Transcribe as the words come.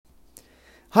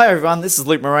Hi everyone, this is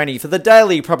Luke Moroney for the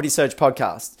Daily Property Search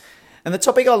Podcast. And the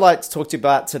topic I'd like to talk to you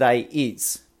about today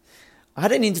is, I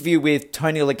had an interview with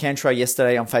Tony Locantro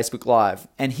yesterday on Facebook Live,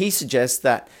 and he suggests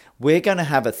that we're going to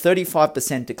have a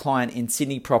 35% decline in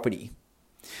Sydney property.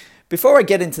 Before I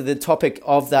get into the topic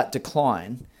of that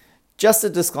decline, just a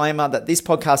disclaimer that this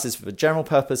podcast is for general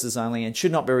purposes only and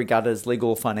should not be regarded as legal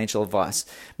or financial advice.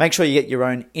 Make sure you get your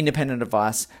own independent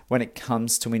advice when it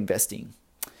comes to investing.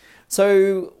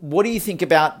 So what do you think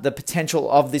about the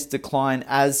potential of this decline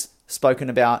as spoken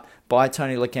about by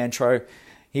Tony Locantro?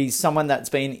 He's someone that's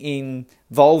been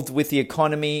involved with the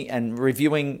economy and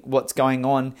reviewing what's going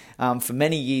on for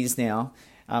many years now.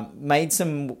 Made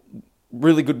some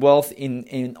really good wealth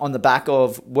on the back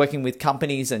of working with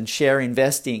companies and share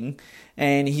investing.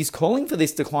 And he's calling for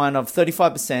this decline of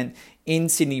 35% in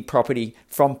Sydney property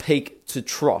from peak to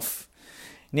trough.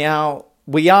 Now,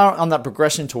 we are on that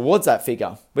progression towards that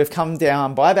figure. We've come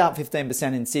down by about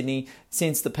 15% in Sydney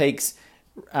since the peaks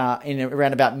in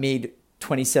around about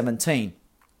mid-2017.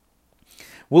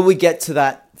 Will we get to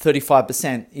that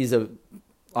 35% is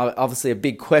obviously a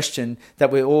big question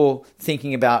that we're all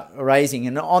thinking about raising.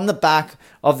 And on the back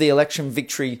of the election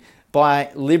victory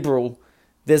by Liberal,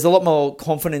 there's a lot more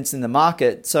confidence in the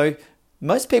market. So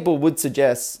most people would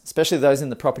suggest, especially those in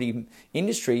the property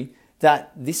industry,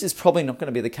 that this is probably not going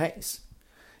to be the case.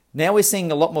 Now we're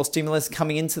seeing a lot more stimulus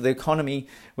coming into the economy.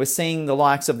 We're seeing the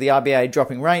likes of the RBA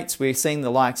dropping rates. We're seeing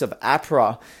the likes of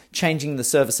APRA changing the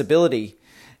serviceability.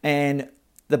 And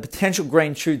the potential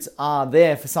green shoots are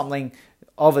there for something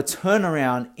of a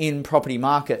turnaround in property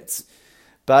markets.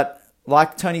 But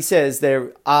like Tony says,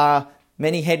 there are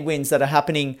many headwinds that are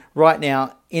happening right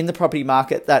now in the property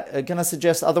market that are going to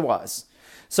suggest otherwise.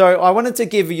 So I wanted to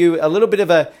give you a little bit of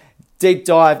a deep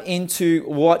dive into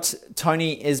what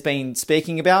Tony has been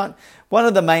speaking about. One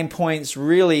of the main points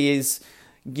really is,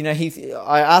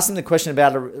 I asked him the question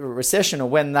about a recession or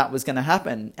when that was going to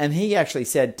happen. And he actually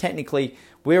said, technically,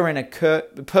 we're in a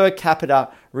per capita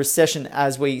recession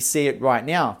as we see it right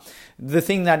now. The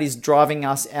thing that is driving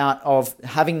us out of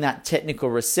having that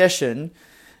technical recession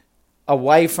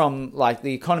away from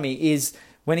the economy is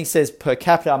when he says per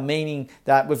capita, meaning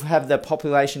that we've had the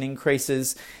population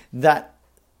increases that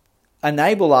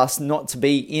enable us not to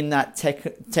be in that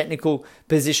technical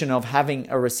position of having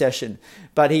a recession.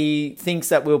 But he thinks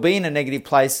that we'll be in a negative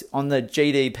place on the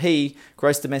GDP,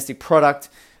 gross domestic product,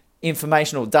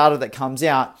 informational data that comes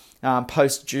out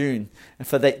post-June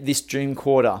for this June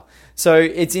quarter. So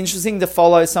it's interesting to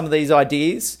follow some of these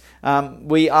ideas.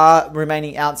 We are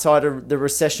remaining outside of the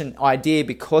recession idea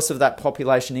because of that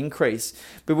population increase.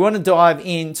 But we want to dive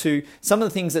into some of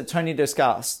the things that Tony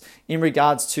discussed in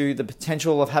regards to the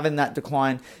potential of having that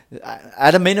decline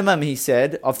at a minimum, he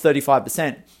said, of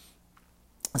 35%.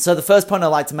 So the first point I'd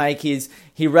like to make is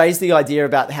he raised the idea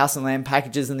about house and land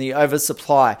packages and the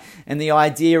oversupply and the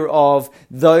idea of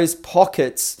those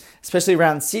pockets, especially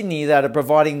around Sydney, that are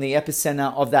providing the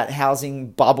epicenter of that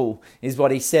housing bubble, is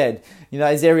what he said.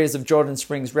 Those areas of Jordan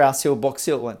Springs, Rouse Hill, Box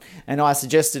Hill, and I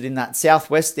suggested in that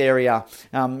southwest area,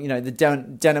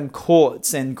 the Denham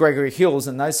Courts and Gregory Hills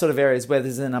and those sort of areas where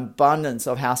there's an abundance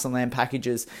of house and land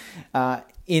packages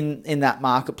in that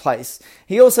marketplace.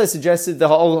 He also suggested the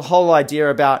whole idea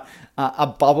about a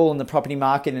bubble in the property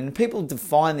market, and people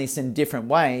define this in different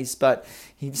ways, but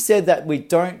he said that we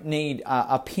don't need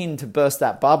a pin to burst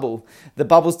that bubble. The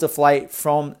bubbles deflate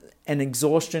from an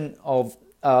exhaustion of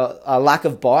a lack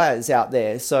of buyers out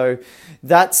there. So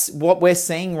that's what we're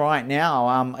seeing right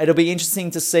now. It'll be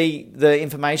interesting to see the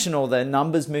information or the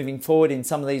numbers moving forward in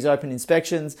some of these open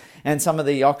inspections and some of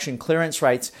the auction clearance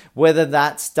rates, whether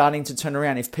that's starting to turn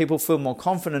around. If people feel more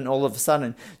confident all of a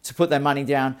sudden to put their money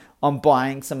down on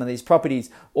buying some of these properties,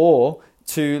 or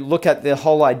to look at the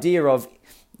whole idea of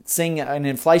seeing an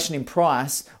inflation in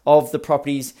price of the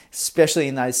properties, especially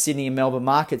in those Sydney and Melbourne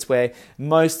markets where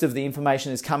most of the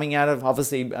information is coming out of.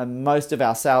 Obviously, most of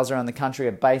our sales around the country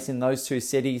are based in those two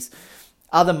cities.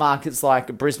 Other markets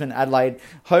like Brisbane, Adelaide,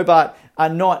 Hobart are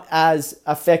not as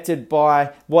affected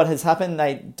by what has happened.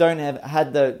 They don't have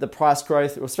had the price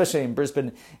growth, especially in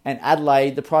Brisbane and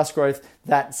Adelaide, the price growth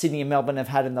that Sydney and Melbourne have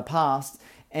had in the past,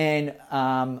 and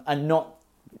are not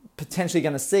potentially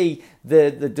going to see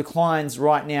the declines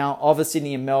right now of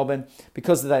Sydney and Melbourne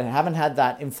because they haven't had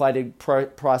that inflated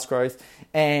price growth,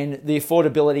 and the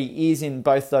affordability is in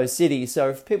both those cities. So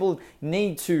if people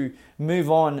need to move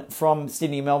on from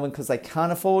Sydney and Melbourne because they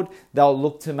can't afford, they'll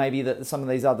look to maybe some of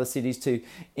these other cities to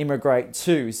immigrate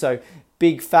to. So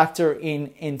big factor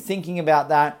in thinking about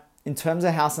that in terms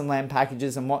of house and land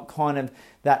packages and what kind of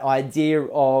that idea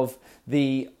of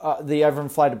the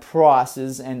overinflated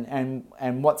prices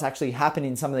and what's actually happened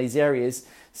in some of these areas,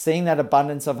 seeing that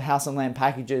abundance of house and land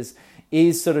packages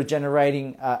is sort of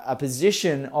generating a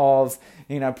position of,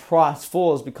 price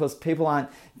falls because people aren't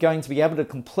going to be able to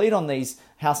complete on these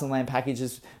house and land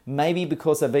packages, maybe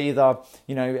because of either,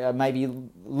 maybe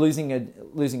losing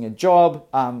a job,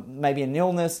 maybe an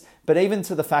illness, but even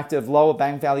to the fact of lower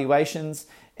bank valuations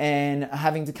and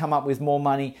having to come up with more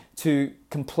money to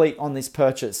complete on this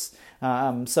purchase.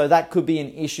 So that could be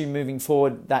an issue moving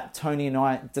forward that Tony and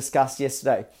I discussed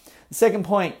yesterday. The second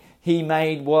point he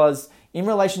made was in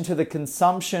relation to the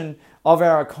consumption of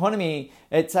our economy.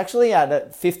 It's actually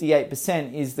at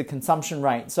 58% is the consumption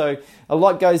rate. So a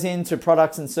lot goes into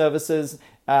products and services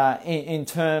in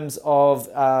terms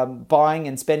of buying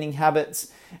and spending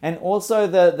habits. And also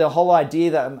the whole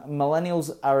idea that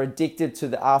millennials are addicted to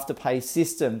the afterpay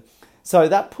system. So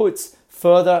that puts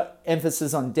further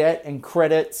emphasis on debt and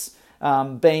credits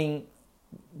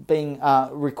being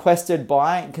requested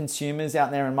by consumers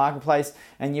out there in the marketplace,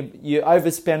 and you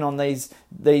overspend on these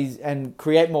and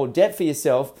create more debt for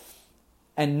yourself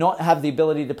and not have the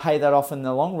ability to pay that off in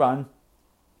the long run,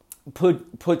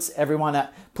 puts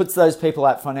those people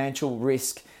at financial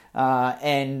risk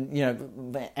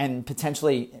and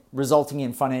potentially resulting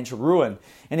in financial ruin.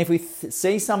 And if we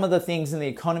see some of the things in the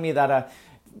economy that are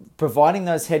providing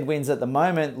those headwinds at the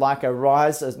moment, like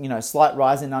a slight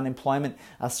rise in unemployment,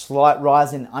 a slight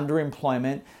rise in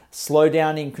underemployment,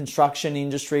 slowdown in construction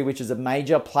industry, which is a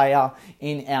major player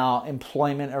in our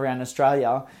employment around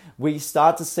Australia, we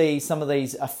start to see some of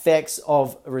these effects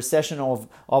of recession,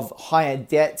 of higher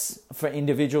debts for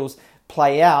individuals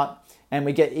play out, and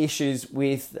we get issues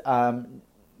with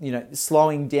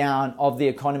slowing down of the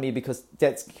economy because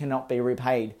debts cannot be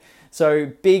repaid.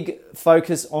 So big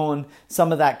focus on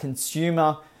some of that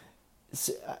consumer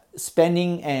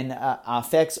spending and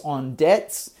effects on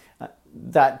debts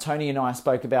that Tony and I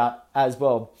spoke about as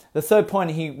well. The third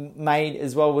point he made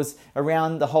as well was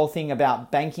around the whole thing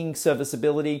about banking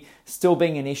serviceability still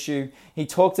being an issue. He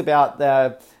talked about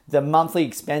the monthly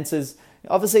expenses.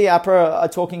 Obviously, APRA are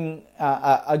talking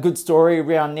a good story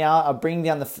around now, are bringing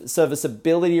down the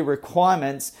serviceability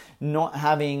requirements, not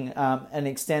having an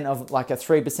extent of like a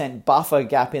 3% buffer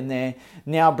gap in there,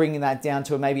 now bringing that down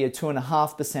to maybe a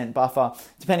 2.5% buffer,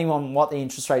 depending on what the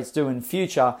interest rates do in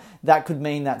future. That could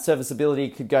mean that serviceability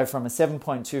could go from a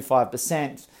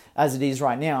 7.25% as it is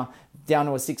right now, down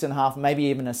to a 6.5%, maybe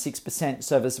even a 6%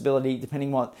 serviceability, depending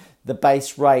on what the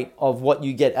base rate of what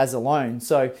you get as a loan.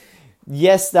 So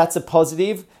yes, that's a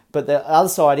positive, but the other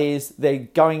side is they're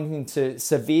going into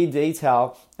severe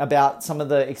detail about some of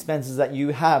the expenses that you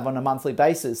have on a monthly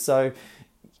basis. So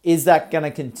is that going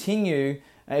to continue?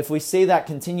 If we see that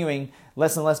continuing,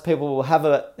 less and less people will have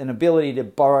an ability to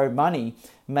borrow money.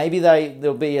 Maybe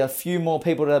there'll be a few more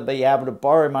people to be able to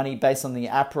borrow money based on the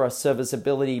APRA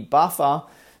serviceability buffer,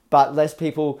 but less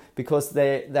people because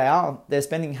their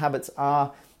spending habits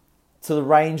are to the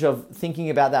range of thinking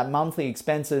about that monthly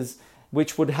expenses,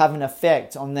 which would have an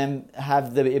effect on them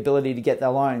have the ability to get their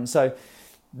loan. So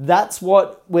that's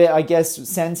what we're, I guess,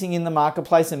 sensing in the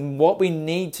marketplace and what we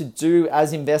need to do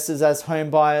as investors, as home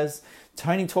buyers.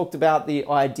 Tony talked about the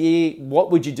idea,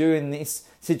 what would you do in this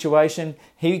situation?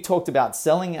 He talked about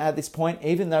selling at this point,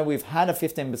 even though we've had a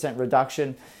 15%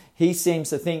 reduction. He seems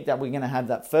to think that we're going to have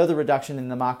that further reduction in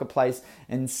the marketplace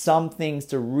and some things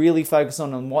to really focus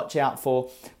on and watch out for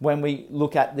when we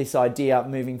look at this idea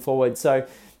moving forward. So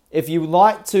if you would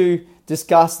like to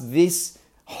discuss this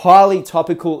highly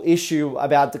topical issue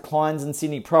about declines in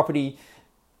Sydney property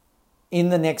in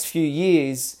the next few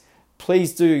years,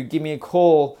 please do give me a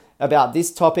call about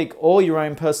this topic or your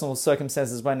own personal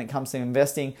circumstances when it comes to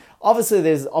investing. Obviously,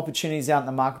 there's opportunities out in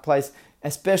the marketplace,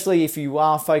 especially if you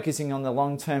are focusing on the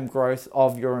long-term growth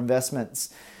of your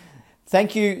investments.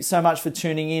 Thank you so much for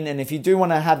tuning in. And if you do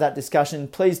want to have that discussion,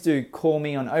 please do call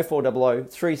me on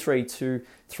 0400 332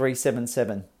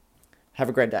 377. Have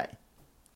a great day.